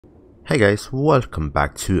Hi guys, welcome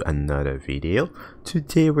back to another video.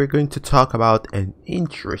 Today we're going to talk about an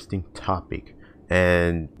interesting topic,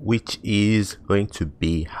 and which is going to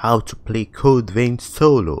be how to play Code Vein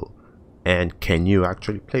solo. And can you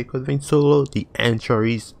actually play Code Vein solo? The answer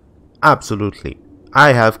is absolutely.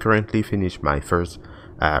 I have currently finished my first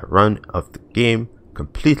run of the game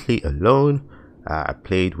completely alone. I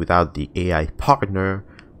played without the AI partner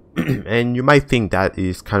and you might think that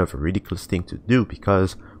is kind of a ridiculous thing to do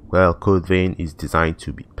because, well, Code Vein is designed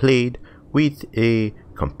to be played with a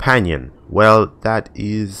companion. Well, that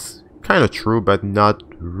is kind of true, but not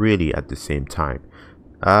really at the same time.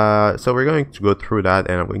 So we're going to go through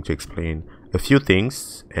that, and I'm going to explain a few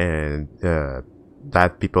things and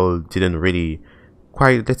that people didn't really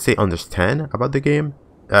quite, let's say, understand about the game.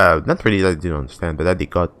 Not really that they didn't understand, but that they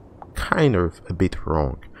got kind of a bit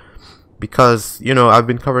wrong. Because, you know, I've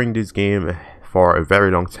been covering this game for a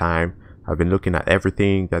very long time. I've been looking at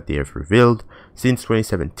everything that they have revealed since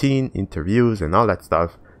 2017, interviews and all that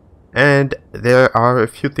stuff. And there are a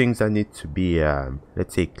few things that need to be,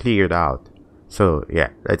 let's say, cleared out. So, yeah,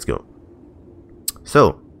 let's go.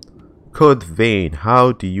 So, Code Vein,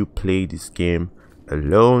 how do you play this game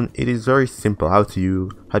alone? It is very simple. How do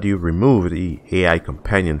you remove the AI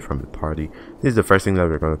companion from the party? This is the first thing that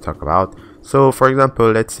we're going to talk about. So for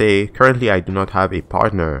example, let's say currently I do not have a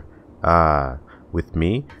partner with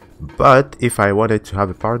me, but if I wanted to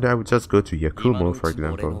have a partner, I would just go to Yakumo, for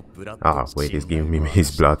example. Ah, wait, it's giving me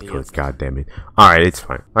his blood code, god damn it. Alright, it's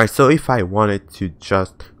fine. Alright, so if I wanted to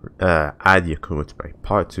just add Yakumo to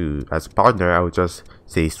my as a partner, I would just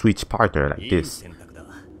say switch partner like this.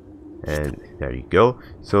 And there you go.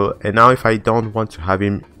 So, and now if I don't want to have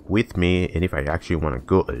him with me, and if I actually want to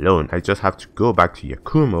go alone, I just have to go back to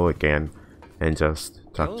Yakumo again and just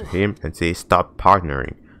talk to him and say stop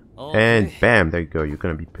partnering. And bam, there you go. You're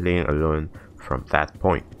gonna be playing alone from that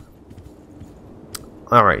point.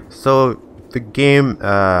 Alright, so the game,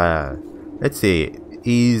 let's say,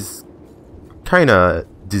 is kind of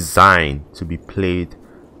designed to be played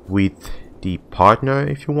with the partner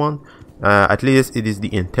if you want. At least it is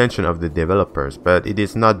the intention of the developers, but it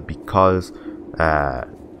is not because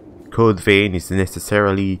Code Vein is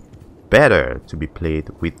necessarily better to be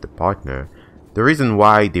played with the partner. The reason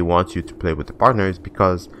why they want you to play with the partner is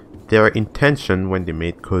because their intention when they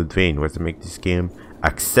made Code Vein was to make this game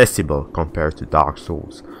accessible compared to Dark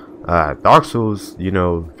Souls. Dark Souls, you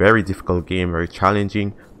know, very difficult game, very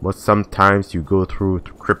challenging. But sometimes you go through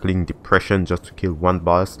crippling depression just to kill one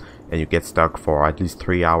boss, and you get stuck for at least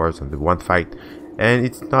 3 hours on the one fight, and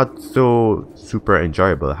it's not so super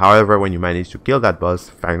enjoyable. However, when you manage to kill that boss,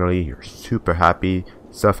 finally you're super happy,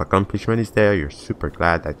 self-accomplishment is there, you're super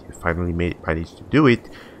glad that you finally managed to do it,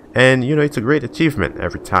 and you know, it's a great achievement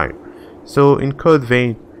every time. So in Code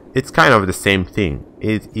Vein, it's kind of the same thing.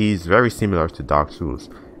 It is very similar to Dark Souls.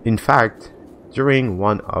 In fact, during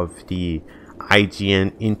one of the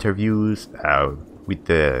IGN interviews with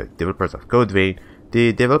the developers of Code Vein,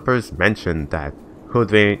 the developers mentioned that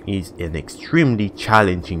Code Vein is an extremely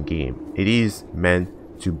challenging game. It is meant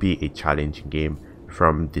to be a challenging game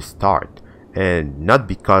from the start, and not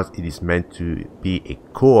because it is meant to be a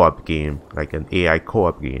co-op game, like an AI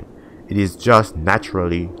co-op game. It is just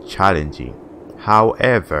naturally challenging.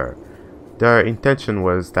 However, their intention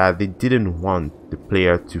was that they didn't want the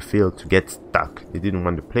player to get stuck. They didn't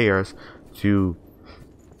want the players to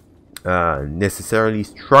necessarily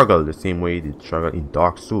struggle the same way they struggle in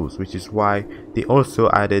Dark Souls, which is why they also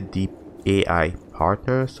added the AI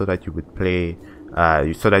partner, so that you would play,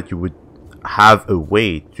 so that you would have a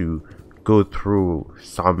way to go through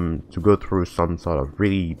some sort of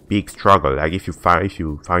really big struggle. Like if you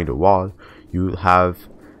find a wall, you have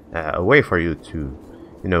a way for you to,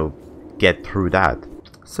 you know, get through that.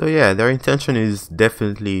 So yeah, their intention is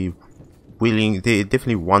definitely they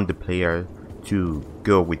definitely want the player to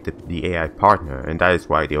go with the AI partner, and that is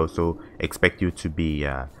why they also expect you to be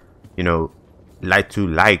you know,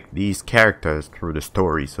 like these characters through the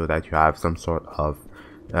story, so that you have some sort of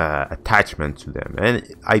attachment to them.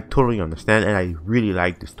 And I totally understand, and I really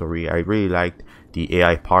like the story. I really liked the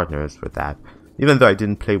AI partners for that. Even though I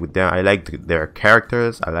didn't play with them, I liked their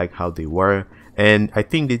characters, I like how they were, and I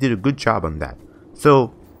think they did a good job on that.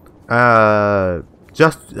 So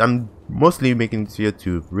I'm mostly making this video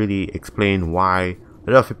to really explain why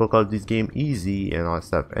a lot of people call this game easy and all that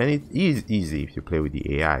stuff, and it is easy if you play with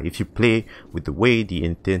the AI. If you play with the way the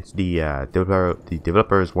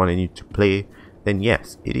developers wanted you to play, then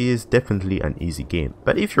yes, it is definitely an easy game.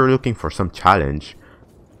 But if you're looking for some challenge,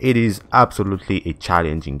 it is absolutely a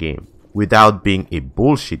challenging game without being a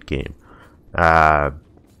bullshit game.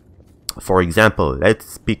 For example,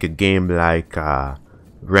 let's pick a game like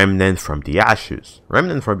Remnant from the Ashes.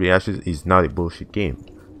 Remnant from the Ashes is not a bullshit game,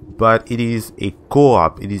 but it is a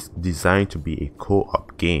co-op. It is designed to be a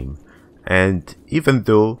co-op game, and even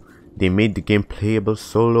though they made the game playable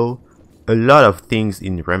solo, a lot of things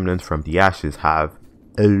in Remnant from the Ashes have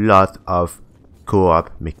a lot of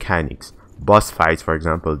co-op mechanics. Boss fights, for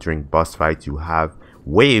example, during boss fights you have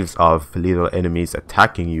waves of little enemies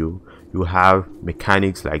attacking you. You have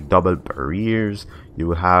mechanics like double barriers.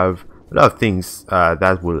 You have a lot of things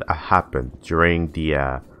that will happen during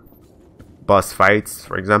the boss fights,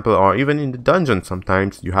 for example, or even in the dungeon.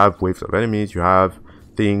 Sometimes you have waves of enemies. You have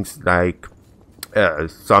things like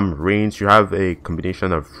some range. You have a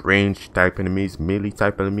combination of range type enemies, melee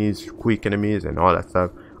type enemies, quick enemies, and all that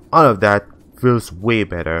stuff. All of that feels way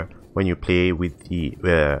better when you play with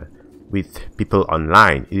the with people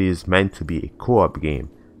online. It is meant to be a co-op game.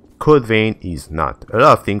 Code Vein is not. A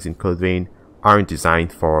lot of things in Code Vein aren't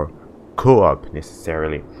designed for co-op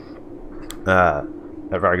necessarily.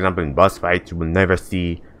 For example, in boss fights, you will never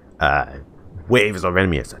see waves of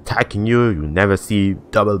enemies attacking you. You never see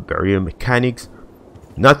double barrier mechanics.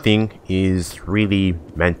 Nothing is really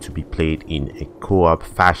meant to be played in a co-op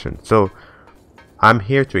fashion. So I'm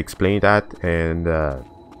here to explain that, and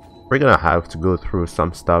we're gonna have to go through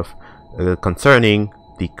some stuff concerning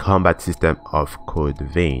the combat system of Code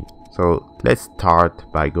Vein. So let's start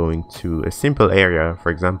by going to a simple area.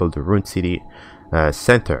 For example, the Rune City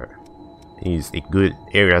center is a good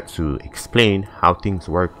area to explain how things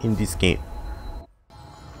work in this game.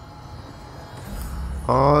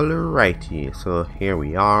 Alrighty, so here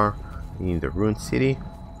we are in the Rune City.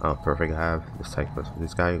 Oh, perfect. I have the cycles of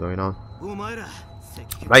this guy going on.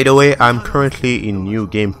 By the way, I'm currently in New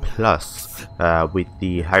Game Plus with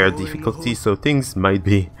the higher difficulty, so things might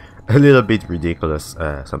be a little bit ridiculous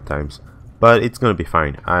sometimes, but it's gonna be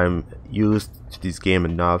fine. I'm used to this game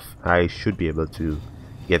enough. I should be able to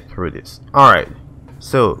get through this. Alright,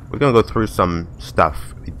 so we're gonna go through some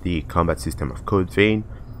stuff with the combat system of Code Vein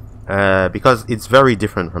because it's very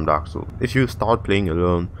different from Dark Souls. If you start playing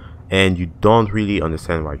alone and you don't really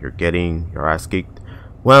understand why you're getting your ass kicked,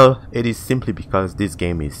 well, it is simply because this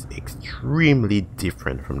game is extremely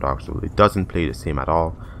different from Dark Souls. It doesn't play the same at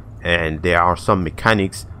all, and there are some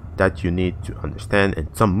mechanics that you need to understand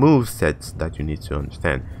and some move sets that you need to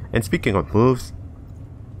understand. And speaking of moves,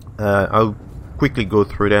 I'll quickly go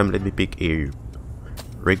through them. Let me pick a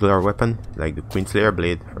regular weapon like the Queenslayer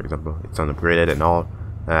blade, for example. It's unupgraded and all.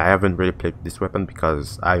 I haven't really played this weapon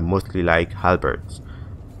because I mostly like halberds,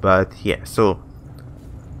 but yeah. So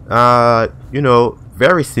you know,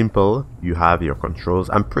 very simple. You have your controls.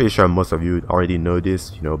 I'm pretty sure most of you already know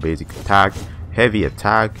this. You know, basic attack, heavy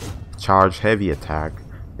attack, charge, heavy attack.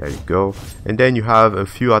 There you go. And then you have a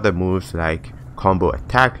few other moves like combo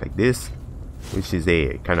attack, like this, which is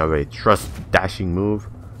a kind of a thrust dashing move.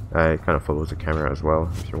 It kind of follows the camera as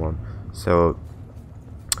well if you want. So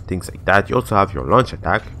things like that. You also have your launch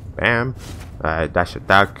attack, bam, dash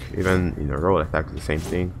attack, even in a roll attack is the same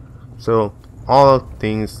thing. So all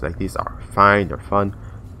things like these are fine, they're fun,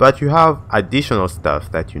 but you have additional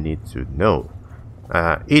stuff that you need to know.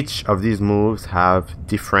 Each of these moves have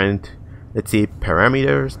different, let's say,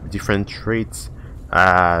 parameters, different traits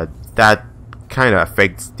that kind of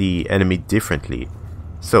affects the enemy differently.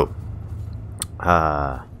 So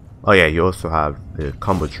oh yeah, you also have the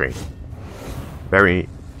combo tree, very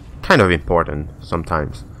kind of important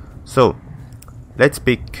sometimes. So let's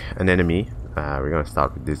pick an enemy. We're gonna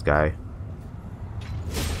start with this guy.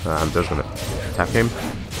 I'm just gonna attack him.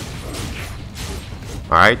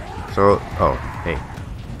 Alright, so oh hey,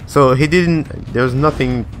 so he didn't, there's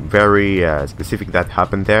nothing very specific that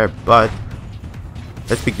happened there, but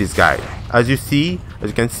let's pick this guy. As you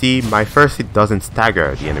can see, my first hit doesn't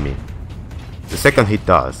stagger the enemy. The second hit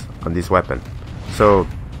does on this weapon. So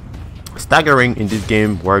staggering in this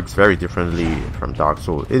game works very differently from Dark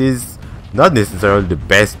Souls. It is not necessarily the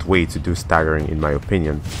best way to do staggering in my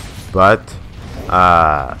opinion, but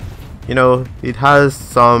you know, it has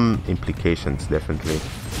some implications definitely.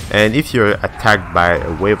 And if you're attacked by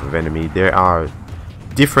a wave of enemy, there are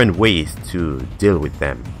different ways to deal with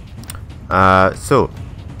them. So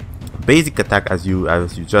basic attack, as you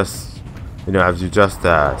just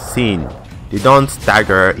seen, they don't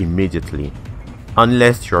stagger immediately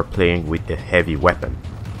unless you're playing with a heavy weapon.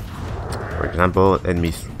 For example, let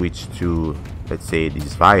me switch to, let's say,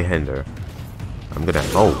 this Zweihander. I'm gonna,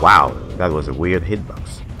 oh wow, that was a weird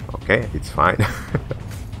hitbox. Okay, it's fine.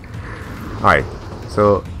 Alright,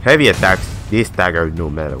 so heavy attacks, they stagger no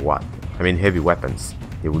matter what. I mean, heavy weapons,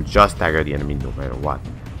 they will just stagger the enemy no matter what.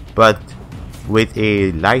 But with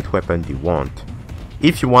a light weapon, they won't.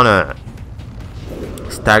 If you wanna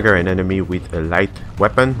stagger an enemy with a light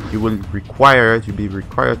weapon, you'll be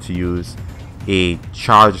required to use a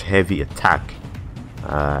charge heavy attack.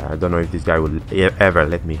 I don't know if this guy will ever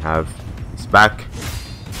let me have his back.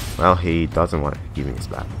 Well, he doesn't want to give me his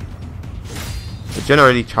back. But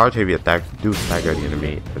generally, charge heavy attacks do stagger the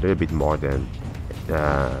enemy a little bit more than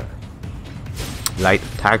light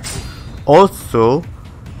attacks. Also,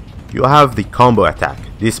 you have the combo attack.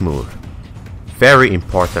 This move, very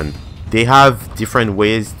important. They have different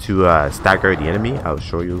ways to stagger the enemy. I'll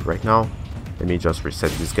show you right now. Let me just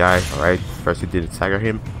reset this guy. Alright, first it didn't stagger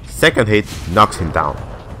him. Second hit knocks him down.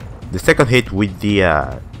 The second hit with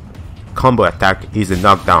the combo attack is a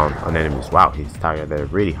knockdown on enemies. Wow, he staggered there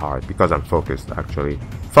really hard because I'm focused actually.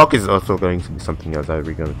 Focus is also going to be something else that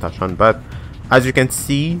we're going to touch on. But as you can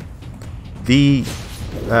see, the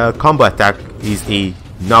combo attack is a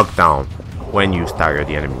knockdown when you stagger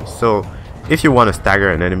the enemy. So if you want to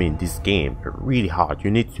stagger an enemy in this game really hard,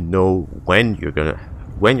 you need to know when you're gonna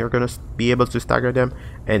be able to stagger them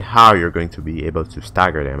and how you're going to be able to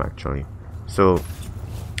stagger them actually. So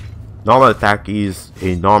normal attack is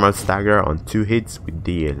a normal stagger on 2 hits with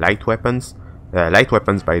the light weapons. Light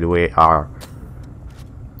weapons, by the way, are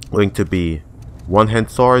going to be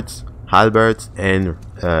one-hand swords, halberds, and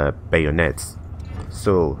bayonets.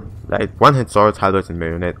 So one-hand swords, halberds, and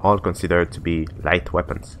bayonet all considered to be light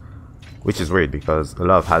weapons, which is weird because a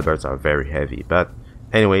lot of halberds are very heavy. But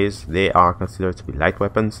anyways, they are considered to be light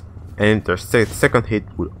weapons, and their second hit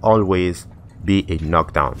will always be a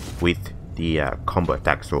knockdown with the combo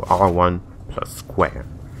attack, so R1 plus square.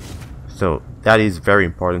 So that is very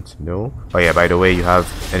important to know. Oh yeah, by the way, you have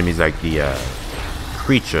enemies like the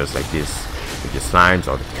creatures like this, like the slimes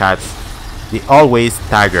or the cats. They always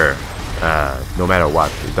stagger no matter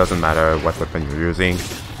what. It doesn't matter what weapon you're using.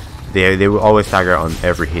 They will always stagger on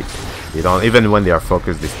every hit. They don't, even when they are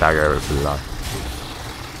focused, they stagger a lot.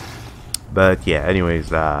 But yeah,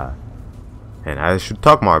 anyways, and I should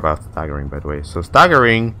talk more about staggering, by the way. So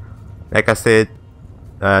staggering, like I said,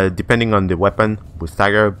 depending on the weapon will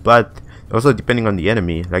stagger, but also depending on the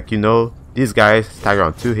enemy. Like, you know, these guys stagger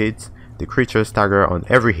on 2 hits, the creatures stagger on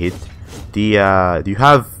every hit. The you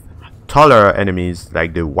have taller enemies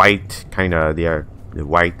like the white they are the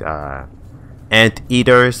white ant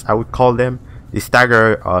eaters, I would call them. They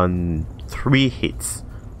stagger on 3 hits.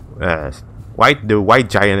 The white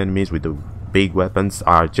giant enemies with the big weapons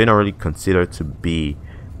are generally considered to be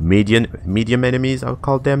medium enemies, I would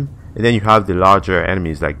call them. And then you have the larger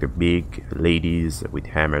enemies like the big ladies with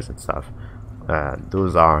hammers and stuff.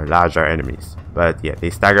 Those are larger enemies, but yeah, they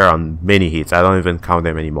stagger on many hits. I don't even count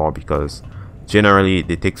them anymore because generally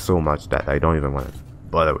they take so much that I don't even want to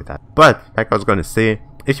bother with that. But like I was going to say,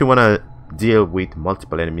 if you want to deal with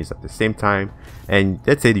multiple enemies at the same time, and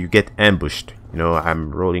let's say you get ambushed, you know,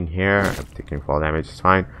 I'm rolling here, I'm taking fall damage, it's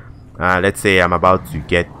fine. Let's say I'm about to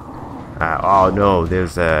get oh no,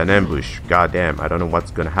 there's an ambush. God damn, I don't know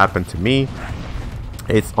what's gonna happen to me.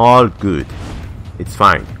 It's all good, it's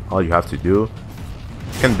fine. All you have to do,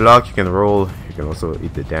 you can block, you can roll, you can also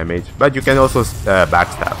eat the damage, but you can also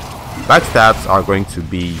backstab. Backstabs are going to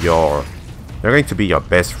be your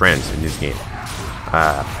best friends in this game.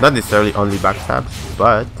 Not necessarily only backstabs,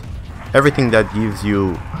 but everything that gives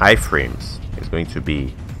you iframes is going to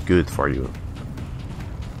be good for you.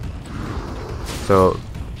 So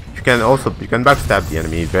you can backstab the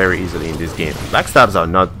enemy very easily in this game. Backstabs are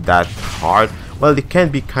not that hard. Well, they can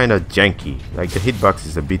be kind of janky. Like the hitbox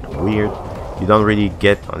is a bit weird. You don't really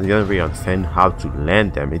understand how to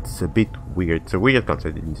land them. It's a bit weird. It's a weird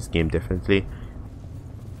concept in this game, definitely.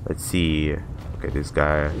 Let's see. Okay, this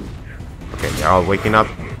guy. Okay, they're all waking up.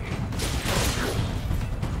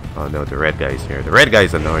 Oh no, the red guy is here. The red guy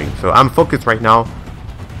is annoying. So I'm focused right now.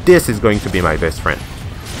 This is going to be my best friend.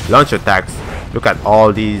 Launch attacks. Look at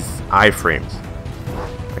all these iframes.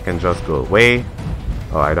 I can just go away.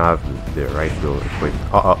 Oh, I don't have the right build equipped.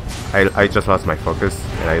 I just lost my focus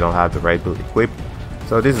and I don't have the right build equipped.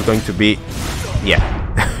 So this is going to be, yeah,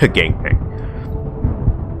 a gangbang.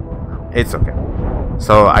 It's okay.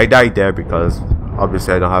 So I died there because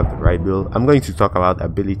obviously I don't have the right build. I'm going to talk about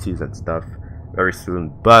abilities and stuff very soon,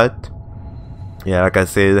 but yeah, like I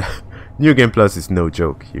said, New Game Plus is no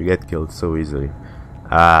joke. You get killed so easily.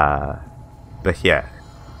 But yeah,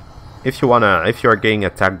 if you are getting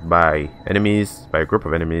attacked by enemies, by a group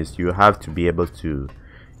of enemies, you have to be able to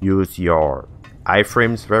use your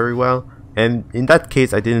iframes very well. And in that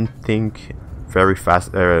case, I didn't think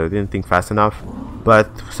fast enough. But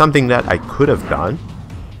something that I could have done,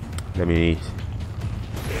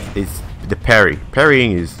 is the parry.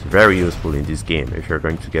 Parrying is very useful in this game if you're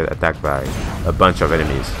going to get attacked by a bunch of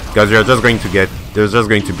enemies, because there's just going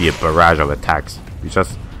to be a barrage of attacks.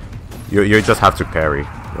 You You just have to parry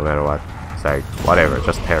no matter what. It's like whatever,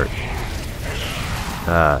 just parry.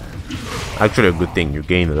 Actually a good thing. You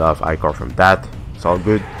gain a lot of ichor from that. It's all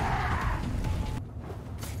good.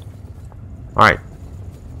 Alright.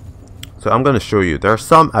 So I'm gonna show you. There are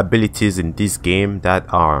some abilities in this game that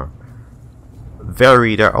are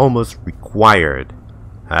they're almost required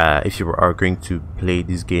if you are going to play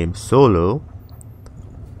this game solo.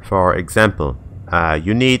 For example,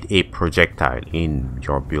 you need a projectile in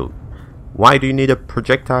your build. Why do you need a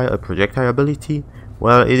projectile ability?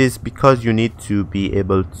 Well, it is because you need to be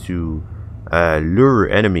able to lure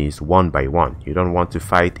enemies one by one. You don't want to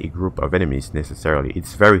fight a group of enemies necessarily.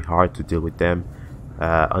 It's very hard to deal with them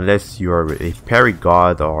unless you're a parry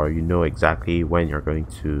god, or you know exactly when you're going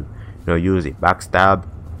to use a backstab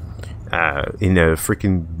in a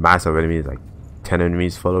freaking mass of enemies, like 10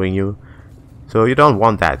 enemies following you. So you don't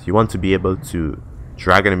want that. You want to be able to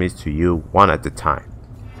drag enemies to you one at a time.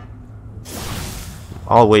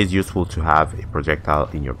 Always useful to have a projectile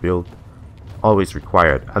in your build. Always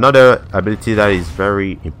required. Another ability that is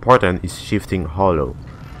very important is Shifting Hollow.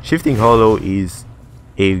 Shifting Hollow is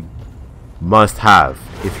a must-have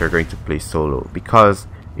if you're going to play solo, because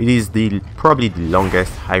it is probably the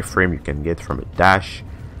longest high frame you can get from a dash.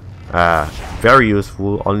 Very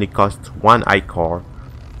useful. Only costs 1 ichor.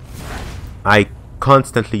 I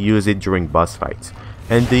constantly use it during boss fights.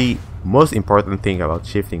 And the most important thing about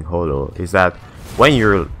Shifting Hollow is that when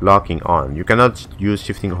you're locking on, you cannot use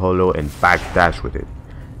Shifting Hollow and backdash with it.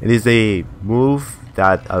 It is a move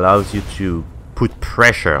that allows you to put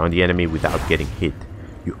pressure on the enemy without getting hit.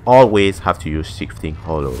 You always have to use Shifting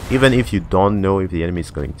Hollow. Even if you don't know if the enemy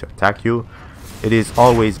is going to attack you, it is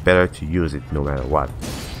always better to use it no matter what.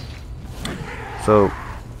 So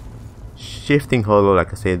Shifting Hollow,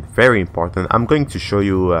 like I said, very important. I'm going to show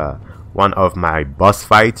you one of my boss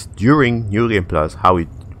fights during New Game Plus, how it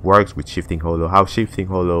works with Shifting Hollow, how Shifting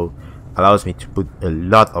Hollow allows me to put a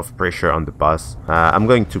lot of pressure on the boss. I'm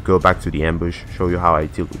going to go back to the ambush, show you how I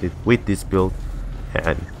deal with it with this build,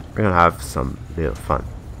 and we're gonna have some little fun.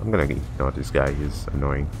 I'm gonna ignore this guy, he's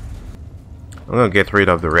annoying. I'm gonna get rid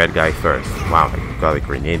of the red guy first. Wow, I got a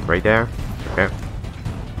grenade right there. Okay.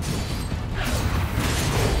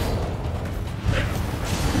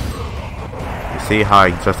 You see how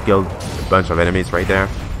I just killed a bunch of enemies right there?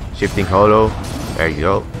 Shifting Hollow, there you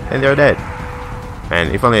go, and they're dead.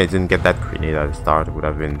 And if only I didn't get that grenade at the start, it would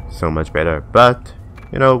have been so much better. But,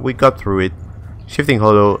 we got through it. Shifting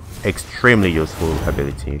Hollow, extremely useful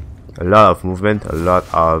ability. A lot of movement, a lot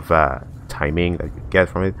of timing that you get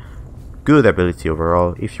from it. Good ability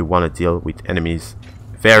overall if you want to deal with enemies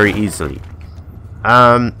very easily.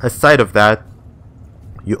 Aside of that,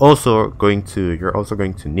 you're also going to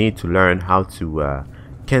need to learn how to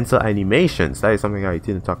cancel animations. That is something I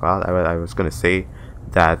didn't talk about. I was going to say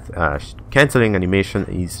that canceling animation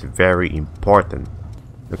is very important.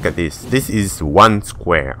 Look at this. This is 1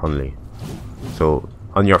 square only. So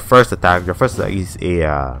on your first attack is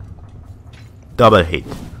a double hit,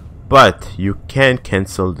 but you can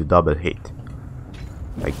cancel the double hit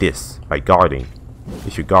like this by guarding.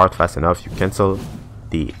 If you guard fast enough, you cancel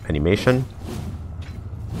the animation.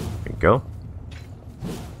 There you go.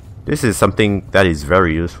 This is something that is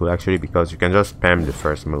very useful actually, because you can just spam the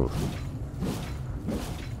first move.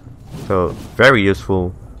 So very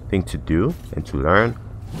useful thing to do and to learn.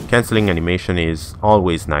 Canceling animation is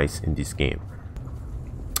always nice in this game.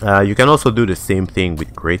 You can also do the same thing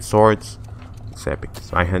with great swords. Let's say I pick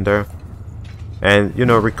this right-hander. And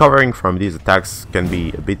recovering from these attacks can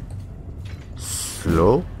be a bit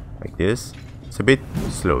slow, like this. It's a bit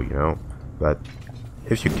slow, but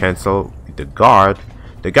if you cancel with the guard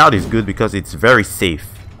is good because it's very safe.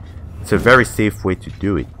 It's a very safe way to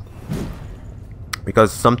do it,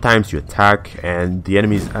 because sometimes you attack and the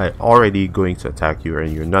enemies are already going to attack you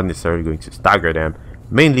and you're not necessarily going to stagger them,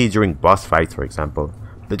 mainly during boss fights, for example.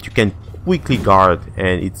 But you can quickly guard,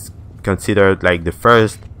 and it's considered like the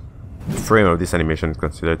first frame of this animation is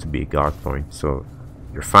considered to be a guard point, so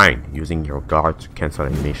you're fine using your guard to cancel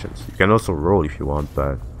animations. You can also roll if you want,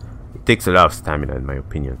 but it takes a lot of stamina in my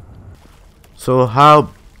opinion. So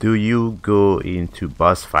how do you go into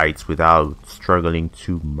boss fights without struggling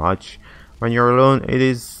too much when you're alone? It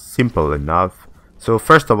is simple enough. So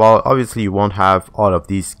first of all, obviously you won't have all of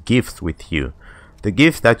these gifts with you. The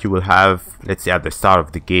gifts that you will have, let's say at the start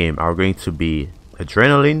of the game, are going to be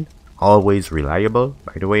adrenaline, always reliable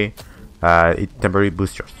by the way. It temporarily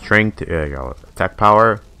boosts your strength, your attack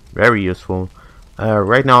power, very useful.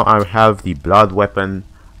 Right now I have the blood weapon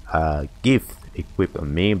gift equipped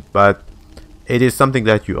on me, but it is something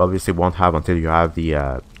that you obviously won't have until you have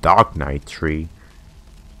the Dark Knight tree.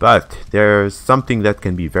 But there's something that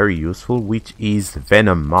can be very useful, which is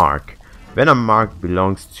Venom Mark. Venom Mark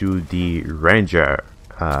belongs to the Ranger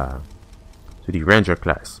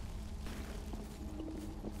class.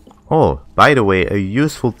 Oh, by the way, a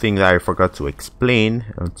useful thing that I forgot to explain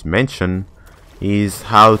and to mention is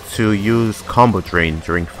how to use combo drain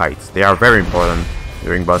during fights. They are very important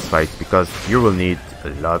during boss fights because you will need a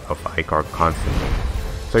lot of iCard constantly.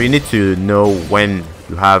 So you need to know when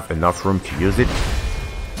you have enough room to use it.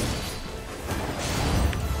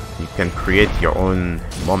 You can create your own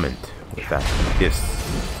moment with that. This.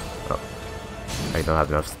 Oh, I don't have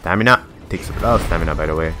enough stamina. It takes a lot of stamina, by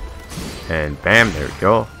the way. And bam, there we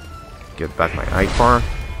go. Get back my iCard.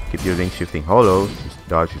 Keep using shifting hollow to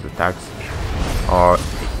dodge his attacks. Or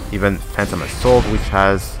even Phantom Assault, which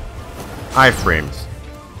has iframes.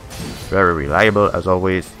 Very reliable as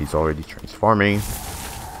always. He's already transforming.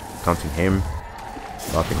 Counting him.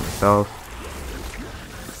 Buffing myself.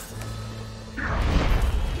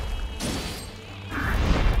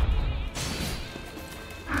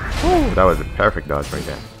 Ooh, that was a perfect dodge right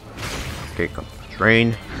there. Okay, come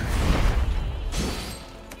drain.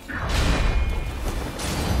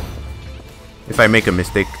 If I make a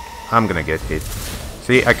mistake, I'm gonna get hit.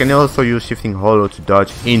 See, I can also use shifting hollow to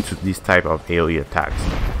dodge into this type of AoE attacks,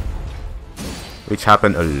 which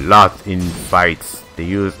happen a lot in fights. They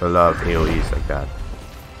use a lot of AoEs like that.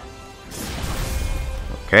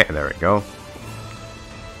 Okay, there we go.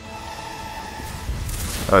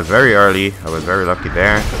 That was very early. I was very lucky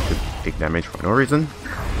there to take damage for no reason,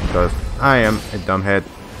 because I am a dumbhead.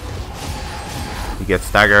 He gets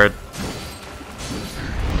staggered.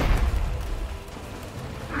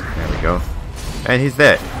 There we go. And he's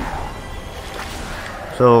dead.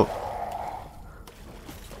 So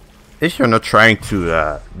if you're not trying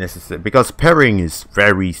to necessarily, because parrying is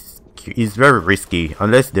very risky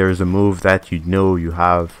unless there is a move that you know you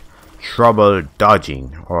have trouble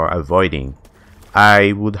dodging or avoiding.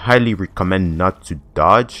 I would highly recommend not to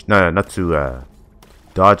dodge, not to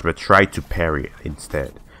dodge, but try to parry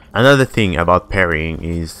instead. Another thing about parrying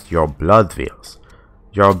is your blood veils.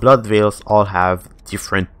 Your blood veils all have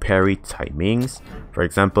different parry timings. For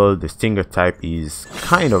example, the stinger type is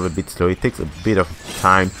kind of a bit slow. It takes a bit of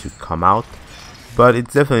time to come out, but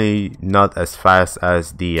it's definitely not as fast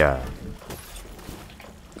as the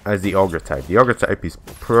ogre type. The ogre type is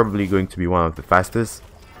probably going to be one of the fastest,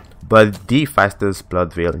 but the fastest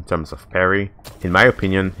blood veil in terms of parry, in my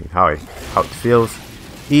opinion, how it feels,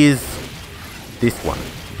 is this one,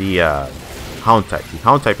 the hound type. The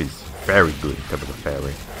hound type is very good in terms of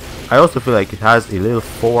parry. I also feel like it has a little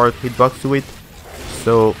forward hitbox to it,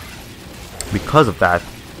 so because of that,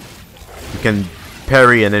 you can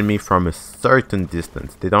parry an enemy from a certain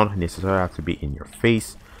distance. They don't necessarily have to be in your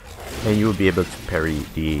face, and you will be able to parry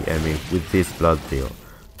the enemy with this blood veil.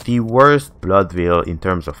 The worst blood veil in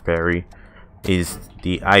terms of parry is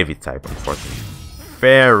the Ivy type, unfortunately.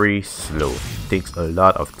 Very slow. It takes a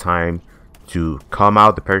lot of time to come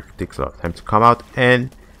out. The parry takes a lot of time to come out, and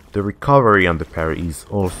the recovery on the parry is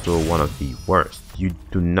also one of the worst. You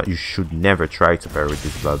should never try to parry with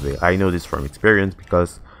this blood veil. I know this from experience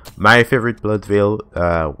because my favorite blood veil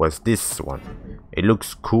was this one. It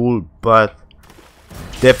looks cool, but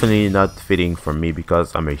definitely not fitting for me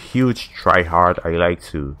because I'm a huge tryhard. I like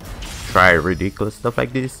to try ridiculous stuff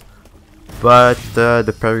like this. But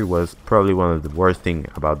the parry was probably one of the worst thing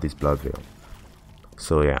about this blood veil.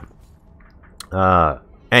 So yeah.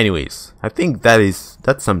 Anyways, I think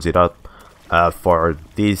that sums it up for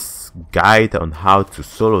this guide on how to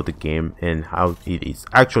solo the game and how it is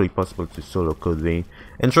actually possible to solo Code Vein.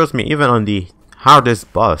 And trust me, even on the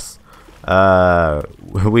hardest boss,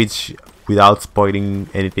 which without spoiling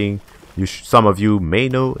anything, some of you may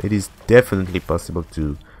know, it is definitely possible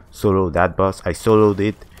to solo that boss. I soloed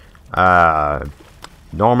it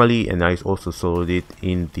normally, and I also soloed it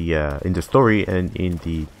in the story and in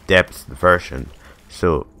the depth version.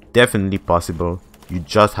 So definitely possible. You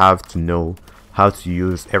just have to know how to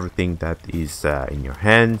use everything that is in your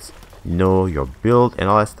hands, know your build and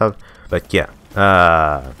all that stuff. But yeah,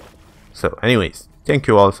 so anyways, thank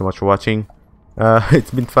you all so much for watching.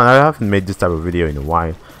 It's been fun. I haven't made this type of video in a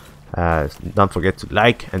while. Don't forget to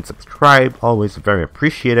like and subscribe, always very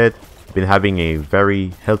appreciated. Been having a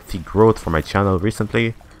very healthy growth for my channel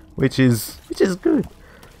recently, which is good.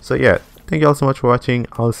 So yeah, thank you all so much for watching.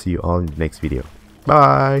 I'll see you all in the next video.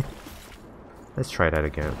 Bye. Let's try that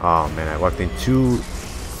again. Oh man, I walked in too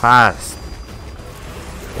fast.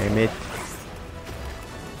 Damn it.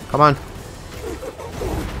 Come on.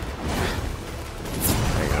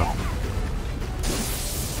 There you go.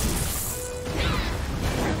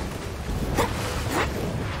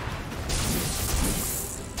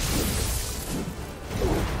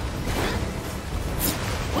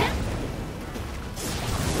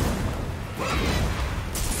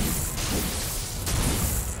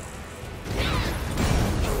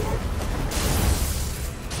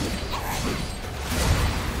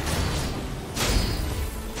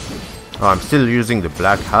 Oh, I'm still using the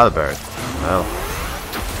black halberd. Well.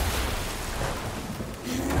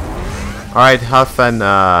 Alright, have fun,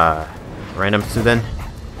 random student.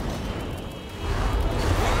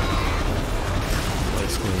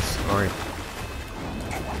 Let's go, alright.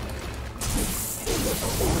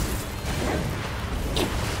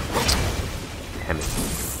 Damn it.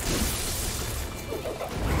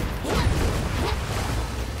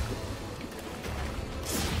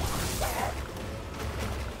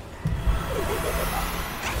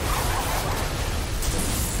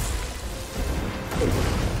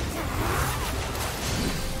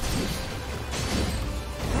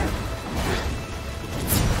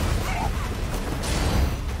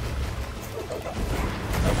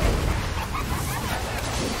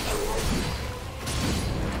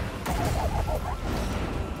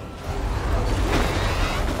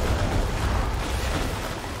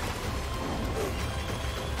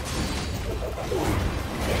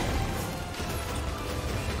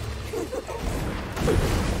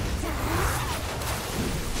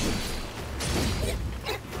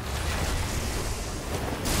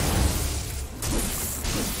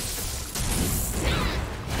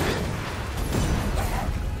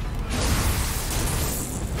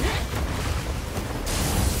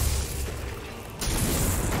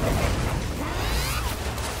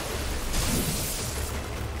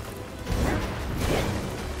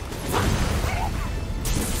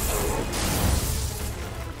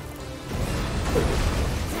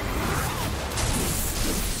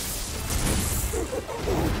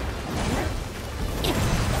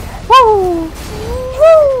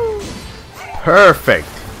 Perfect.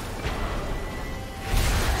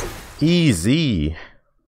 Easy.